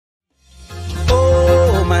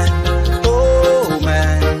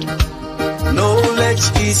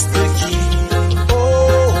Knowledge is the key.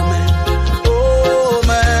 Oh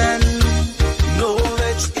man,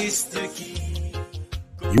 knowledge is the key.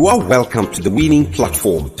 You are welcome to the winning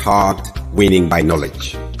platform tagged Winning by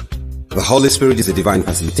Knowledge. The Holy Spirit is a divine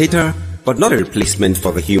facilitator, but not a replacement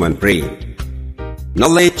for the human brain.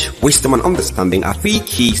 Knowledge, wisdom, and understanding are three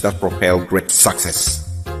keys that propel great success.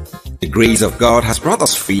 The grace of God has brought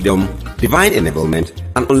us freedom, divine enablement,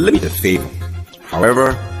 and unlimited favor.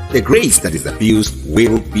 However, the grace that is abused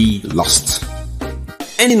will be lost.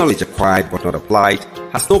 Any knowledge acquired but not applied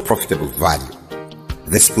has no profitable value.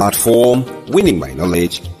 This platform, Winning by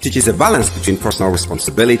Knowledge, teaches a balance between personal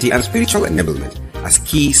responsibility and spiritual enablement as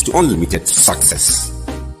keys to unlimited success.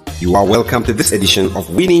 You are welcome to this edition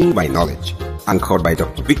of Winning by Knowledge, anchored by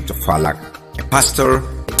Dr. Victor Falak, a pastor,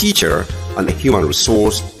 a teacher, and a human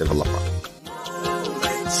resource developer.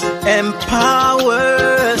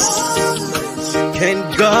 Empowers, can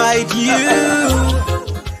guide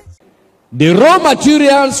you. The raw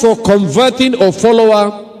materials for converting a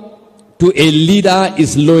follower to a leader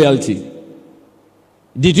is loyalty.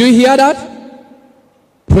 Did you hear that?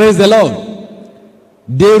 Praise the Lord.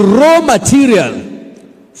 The raw material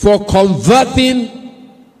for converting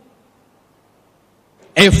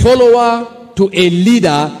a follower to a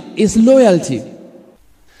leader is loyalty.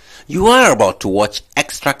 You are about to watch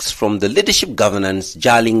extracts from the Leadership Governance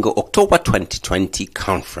JALINGO October 2020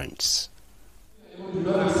 conference. Do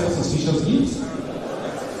not accept suspicious gifts.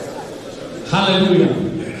 Hallelujah.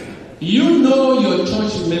 You know your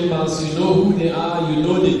church members, you know who they are, you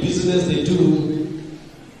know the business they do,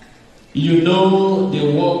 you know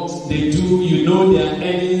the work they do, you know their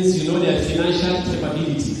earnings, you know their financial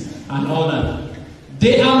capabilities and all that.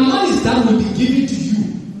 There are monies that will be given to you.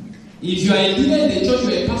 If you are a leader in the church, you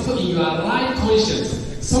are a pastor in your right conscience,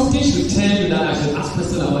 something should tell you that I should ask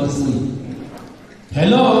person about this money.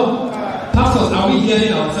 Hello? Pastors, are we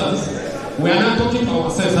hearing ourselves? We are not talking to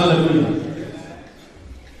ourselves. Hallelujah.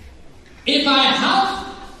 If I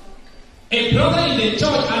have a brother in the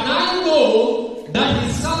church and I know that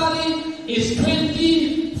his salary is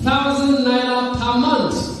 20,000 naira per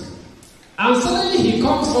month, and suddenly he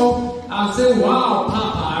comes up and says, wow,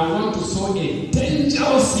 Papa, I want to sow a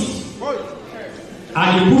dangerous seed.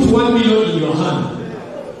 And you put 1 million in your hand.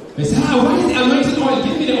 He says, why is the anointing oil?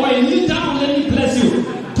 Give me the oil. Kneel down, let me bless you.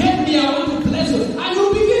 Get me, I want to bless you. And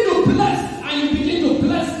you begin to bless, and you begin to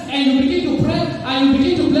bless, and you begin to pray, and you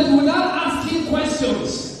begin to bless without asking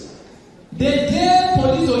questions. The day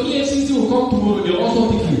police or EFCC will come tomorrow, they will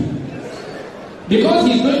also pick you. Because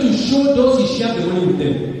he's going to show those he shared the money with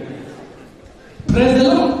them. Praise the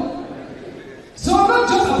Lord. So not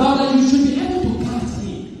just about that, you should be able to guide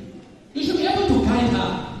him. You should be able to guide her.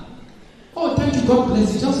 Oh, thank you, God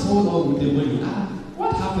bless you. Just hold on with the money.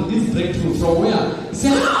 What happened? This breakthrough from where? He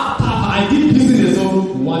said, Papa, I did business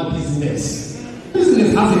on one business.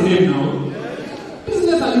 Business has a name now.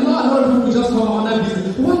 Business, and you know a lot of people just come under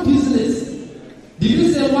business. What business? Did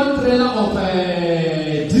you say one trailer of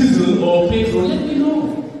diesel or petrol? Let me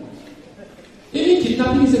know. Even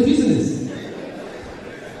kidnapping is a business.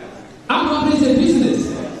 Armed robbery is a business.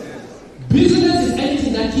 Business is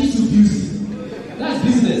anything that keeps you busy. That's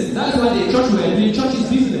business. That's why the church we are doing. Church is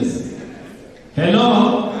business.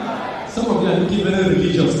 Hello? Some of you are looking very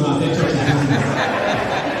religious now. Say church is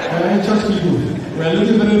business. Church people, we are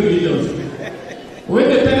looking very religious. When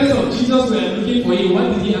the parents of Jesus were looking for him, what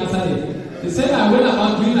did he answer them? He said, I went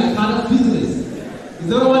about doing my father's business. Is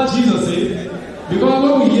that what Jesus said? Because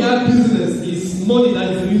when we hear business, it's money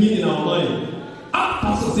that is ringing in our mind.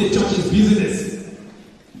 Pastor said church is business.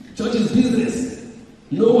 Church is business.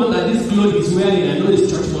 No one that this clothes is wearing, I know it's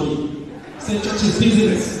church money. Say church is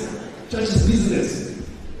business. Church is business.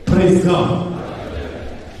 Praise God.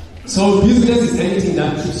 So business is anything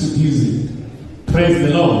that keeps you busy. Praise the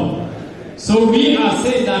Lord. So we are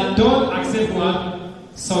saying that don't accept what?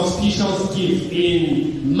 Suspicious gift.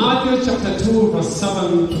 In Matthew chapter 2 verse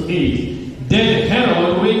 7 to 8. Then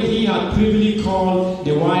Herod, when he had privily called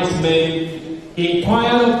the wise men,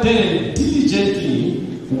 inquired of them diligently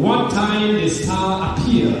what time the star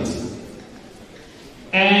appeared.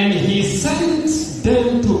 And he sent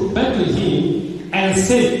them to Bethlehem and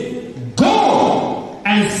said, Go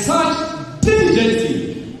and search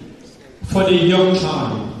diligently for the young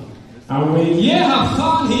child. And when ye have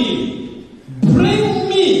found him, bring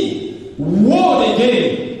me word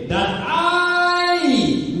again, that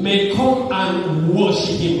I may come and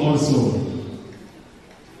worship him also.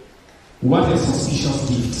 What a suspicious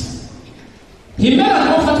gift. He made an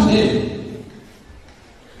offer to them.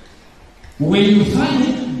 When you find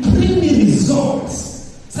it, bring me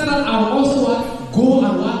results, so that I will also go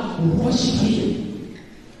and worship him.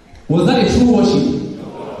 Was that a true worship?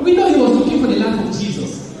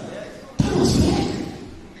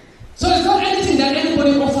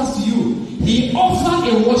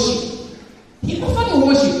 He offered the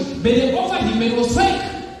worship, but they offered him a fake.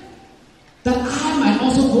 That I might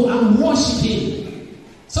also go and worship him.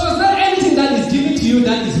 So it's not anything that is given to you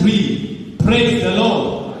that is real. Praise the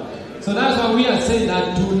Lord. So that's why we are saying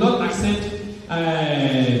that do not accept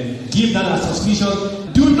gifts that are suspicious.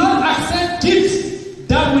 Do not accept gifts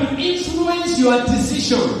that will influence your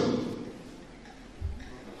decision.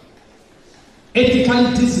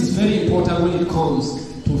 Ethically, this is very important when it comes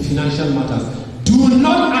to financial matters. Do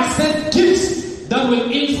not accept gifts that will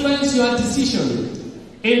influence your decision.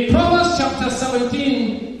 In Proverbs chapter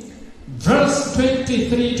 17, verse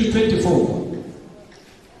 23 to 24,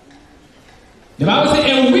 the Bible says,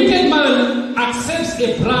 a wicked man accepts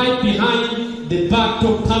a bribe behind the back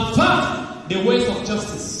to pervert the ways of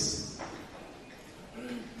justice.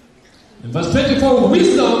 In verse 24,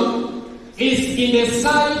 wisdom is in the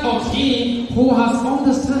sight of him who has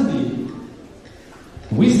understanding.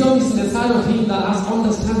 Wisdom is in the sight of him that has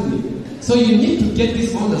understanding. So you need to get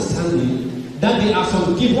this understanding that there are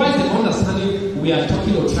some gifts. Why is the understanding we are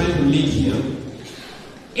talking or trying to live here?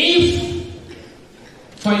 If,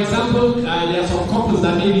 for example, there are some couples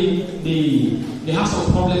that maybe they have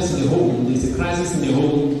some problems in the home, there's a crisis in the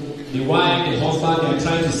home, the wife, the husband, they are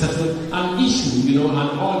trying to settle an issue,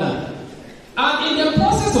 and all that. And in the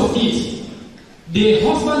process of it, the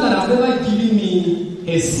husband that has never given me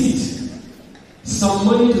a seat, some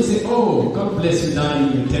money to say, oh, God bless you,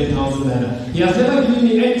 darling, with 10,000 naira. He has never given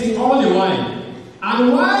me anything all the while.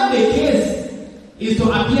 And while the case is to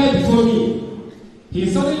appear before me, he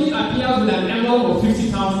suddenly appears with an envelope of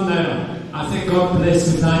 50,000 naira. I say, God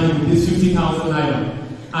bless you, darling, with this 50,000 naira.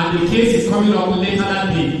 And the case is coming up later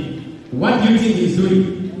that day. What do you think he's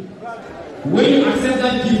doing? When you accept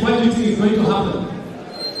that gift, what do you think is going to happen?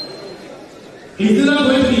 Is it not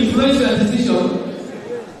going to influence your decision?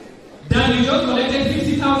 That you just collected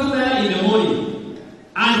 50,000 naira in the morning,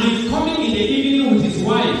 and he's coming in the evening with his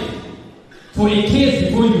wife for a case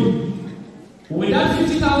before you. With that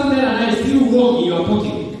 50,000 naira that is still wrong in your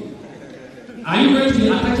pocket, are you going to be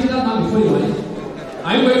attacking that man before your wife?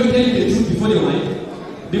 Are you going to tell him the truth before your wife?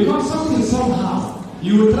 Because something somehow,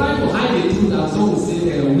 you will try to hide the truth as someone says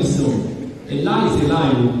there is wisdom. A lie is a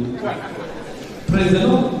lie. Praise the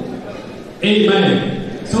Lord.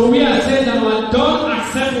 Amen. So we are saying that don't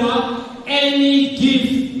accept any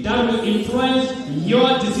gift that will influence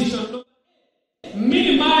your decision.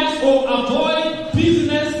 Minimize or avoid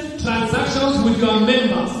business transactions with your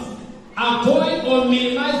members. Avoid or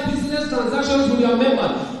minimize business transactions with your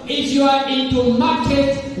members. If you are into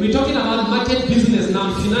market, we're talking about market business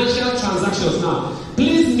now, financial transactions now.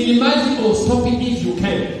 Please minimize it or stop it if you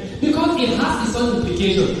can. Because it has its own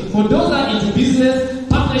implications. For those that are into business,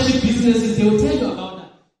 partnership businesses, they will tell you about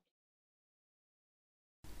that.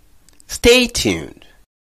 Stay tuned.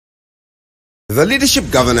 The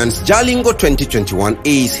Leadership Governance JALINGO 2021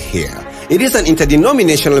 is here. It is an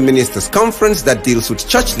interdenominational ministers conference that deals with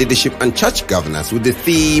church leadership and church governance with the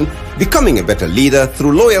theme, Becoming a Better Leader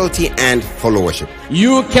Through Loyalty and Followership.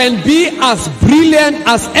 You can be as brilliant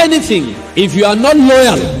as anything. If you are not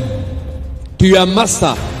loyal to your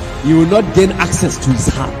master, you will not gain access to his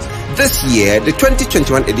heart. This year, the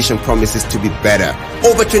 2021 edition promises to be better.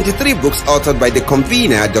 Over 23 books authored by the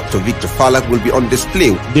convener, Dr. Victor Falak, will be on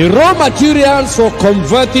display. The raw materials for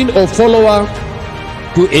converting a follower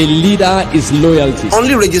to a leader is loyalty.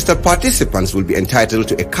 Only registered participants will be entitled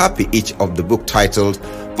to a copy each of the book titled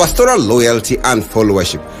Pastoral Loyalty and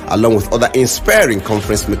Followership, along with other inspiring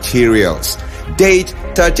conference materials. Date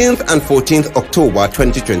 13th and 14th October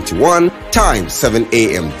 2021. Time 7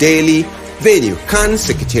 a.m. daily. Venue Khan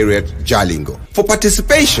Secretariat, Jalingo. For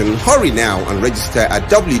participation, hurry now and register at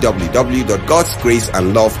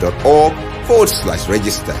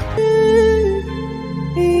www.godsgraceandlove.org/register.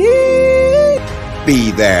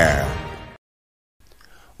 Be there.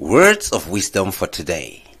 Words of wisdom for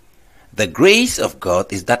today. The grace of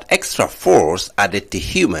God is that extra force added to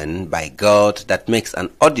human by God that makes an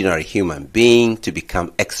ordinary human being to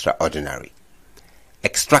become extraordinary.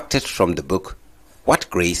 Extracted from the book, What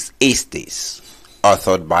Grace Is This?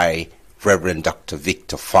 Authored by Reverend Dr.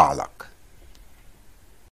 Victor Falak.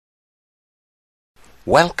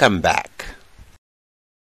 Welcome back.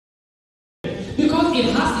 Because it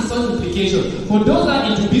has its own implications. For those that are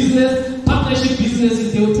into business, partnership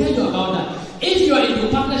businesses, they will tell you about that. If you are into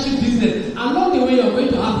partnership business, along the way you are going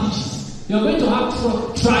to have issues. You are going to have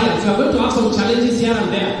trials. You are going to have some challenges here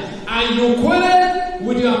and there. And you quarrel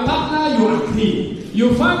with your partner, you agree.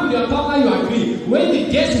 You fight with your partner, you agree. When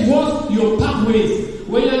it gets worse, you part ways.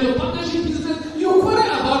 When you are in a partnership business, you quarrel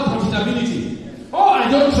about profitability. Oh, I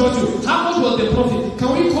don't trust you. How much was the profit? Can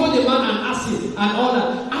we call the man and ask him and all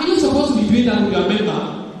that? Are you supposed to be doing that with your member?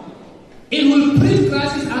 It will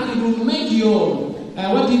your,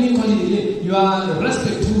 what do you even call it again? Your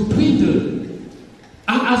respect to dwindle.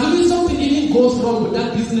 And as soon as something even goes wrong with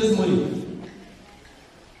that business money,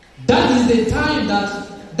 that is the time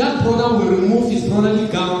that that brother will remove his brotherly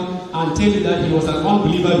gown and tell you that he was an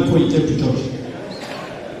unbeliever before he came to church.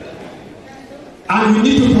 And you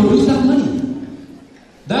need to produce that money.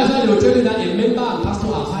 That's why they will tell you that a member and pastor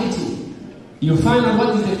are fighting. You find out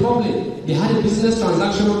what is the problem. They had a business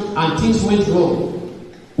transaction and things went wrong.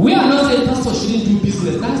 We are not saying pastors shouldn't do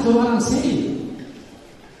business. That's not what I'm saying.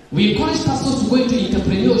 We encourage pastors to go into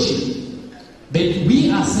entrepreneurship. But we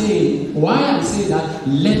are saying, why I'm saying that,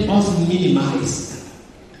 let us minimize.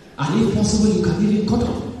 And if possible, you can even cut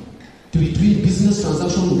off. To be doing business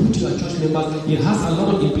transactions with your church members, it has a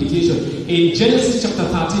lot of implications. In Genesis chapter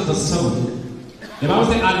 13, verse 7, the Bible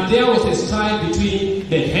says, and there was a strife between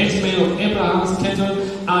the headsmen of Abraham's cattle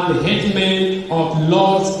and the headsmen of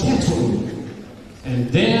Lot's cattle. And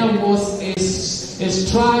there was a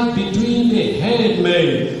strife between the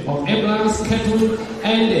headmen of Abraham's cattle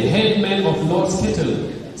and the headmen of Lot's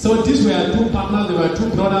cattle. So these were two partners, they were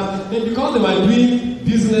two brothers, and because they were doing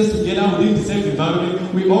business together within the same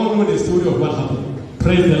environment, we all know the story of what happened.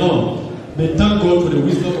 Praise the Lord. But thank God for the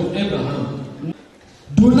wisdom of Abraham.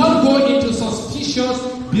 Do not go into suspicious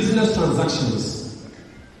business transactions.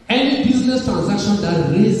 Any business transaction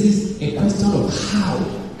that raises a question of how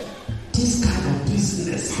this kind of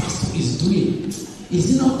business pastor is doing.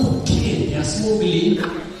 Is it not cocaine they are smuggling?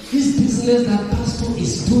 This business that pastor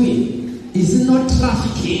is doing, is it not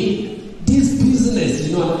trafficking? This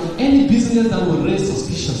business, any business that will raise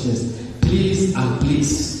suspiciousness, please and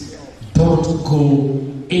please don't go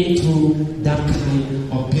into that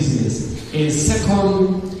kind of business. In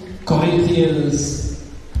 2 Corinthians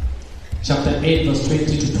chapter 8, verse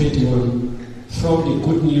 20 to 21, from the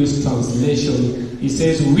Good News translation, it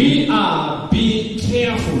says, we are being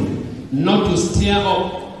careful not to stir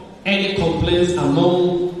up any complaints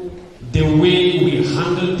among the way we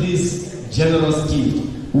handle this generous gift.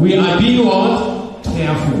 We are being what?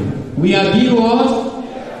 Careful. We are being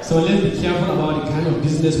what? So let's be careful about the kind of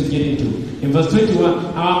business we get into. In verse 21,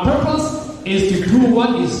 our purpose is to do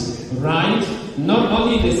what is right, not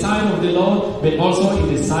only in the sight of the Lord, but also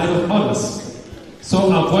in the sight of others.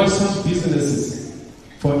 So avoid such businesses.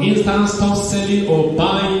 For instance, stop selling or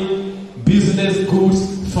buying business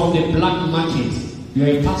goods from the black market. You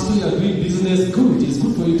are a pastor, you are doing business good. It's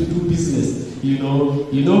good for you to do business. You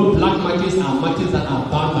know, black markets are markets that are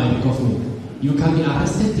banned by the government. You can be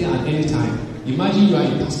arrested there at any time. Imagine you are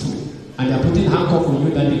a pastor and they are putting handcuffs on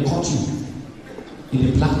you that they caught you in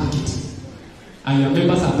the black market. And your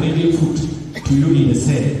members are bringing food to you in the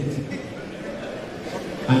cell.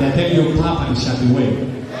 And they tell you, Papa, you shall be well.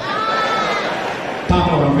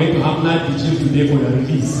 Papa, we're going to have night vigil today for your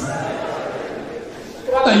release.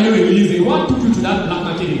 What are you releasing? What took you to that black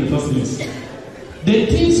market in the first place? The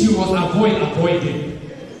things you must avoid them.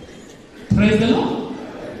 Praise the Lord.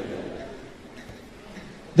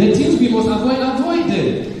 The things we must avoid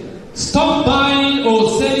them. Stop buying or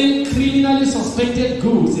selling criminally suspected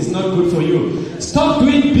goods. It's not good for you. Stop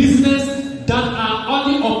doing business that are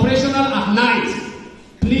only operational at night.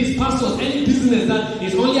 Please, pastors, any business that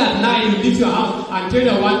is only at night, you leave your house and tell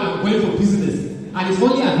your wife, I'm going for business. And it's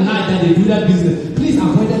only at night that they do that business. Please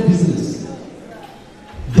avoid that business.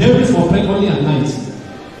 Devils operate only at night.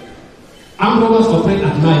 Armed robbers operate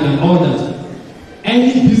at night and all that.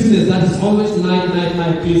 Any business that is always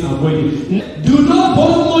night, please avoid it. Do not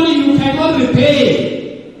borrow money you cannot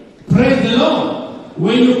repay. Praise the Lord.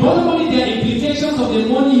 When you borrow money, there are implications of the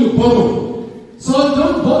money you borrow. So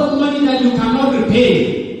don't borrow money that you cannot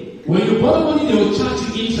repay. When you borrow money, they will charge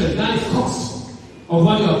you interest. That is cost of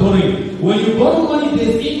what you are borrowing. When you borrow money, there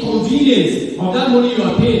is inconvenience of that money you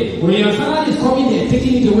are paying. When your salary is coming, they are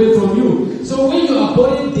taking it away from you. So when you are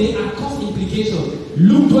borrowing, there are cost implications.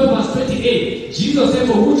 Luke 12 verse 28, Jesus said,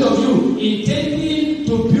 for which of you, intending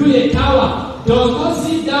to build a tower, does not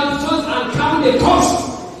sit down first and count the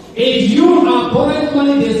cost? If you are borrowing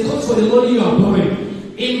money, there is cost for the money you are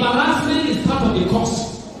borrowing. Embarrassment is part of the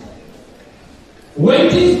cost. When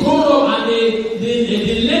things go wrong and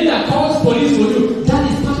the lender calls police for you,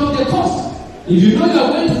 that is part of the cost. If you know you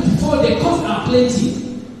are going to default, the costs are plenty.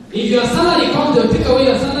 If your salary comes, they'll take away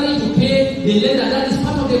your salary to pay the lender, that is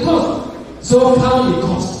part of the cost. So count the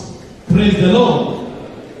cost. Praise the Lord.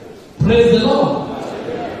 Praise the Lord.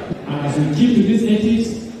 And as we keep to this ethics,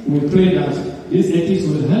 we pray that this ethics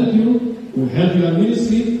will help you, will help your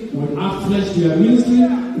ministry, will add flesh to your ministry,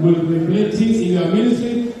 will reveal things in your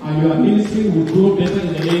ministry, and your ministry will grow better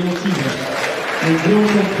in the name of Jesus. Will grow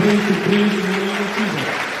from grace to grace in the name of Jesus.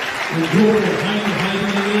 Will grow from height to height in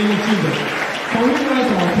the name of Jesus. Can we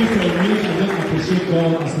rise our keep for a minute and just appreciate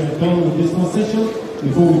God as we are done with this concession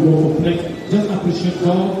before we go for play. Just appreciate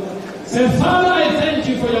God. Say, Father, I thank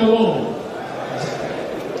you for your word.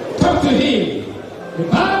 Talk to him. The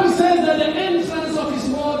Bible says that the entrance of his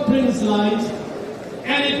word brings light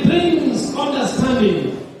and it brings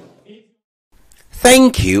understanding.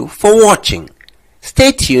 Thank you for watching.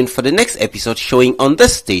 Stay tuned for the next episode showing on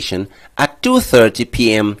this station at 2:30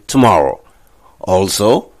 p.m. tomorrow.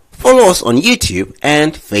 Also, follow us on YouTube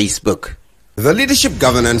and Facebook. The Leadership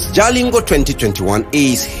Governance JALINGO 2021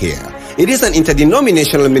 is here. It is an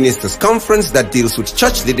interdenominational ministers conference that deals with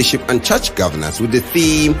church leadership and church governance with the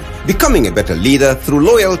theme Becoming a Better Leader Through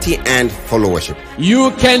Loyalty and Followership.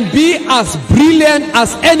 You can be as brilliant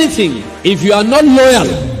as anything. If you are not loyal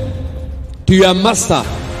to your master,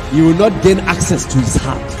 you will not gain access to his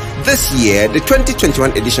heart. This year, the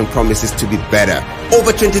 2021 edition promises to be better.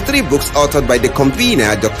 Over 23 books authored by the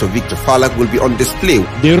convener, Dr. Victor Falak, will be on display.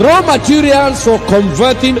 The raw materials for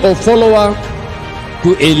converting a follower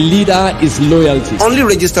to a leader is loyalty. Only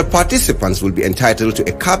registered participants will be entitled to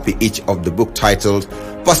a copy each of the book titled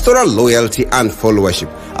Pastoral Loyalty and Followership,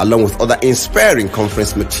 along with other inspiring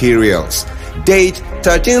conference materials. Date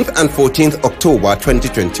 13th and 14th October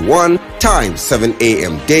 2021. Time 7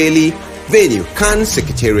 a.m. daily. Venue Khan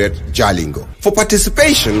Secretariat, Jalingo. For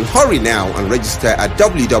participation, hurry now and register at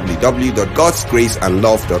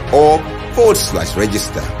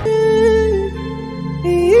www.godsgraceandlove.org/register.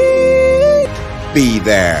 Be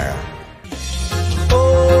there.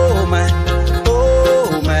 Oh man,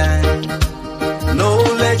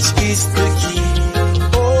 knowledge is the key.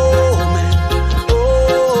 Oh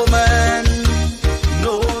man,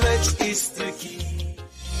 knowledge is the key.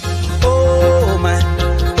 Oh man,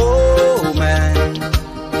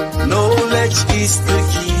 knowledge is the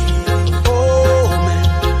key. Oh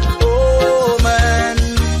man,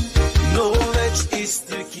 knowledge is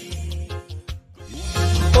the key.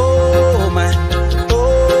 Oh man,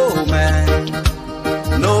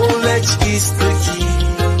 knowledge is the key.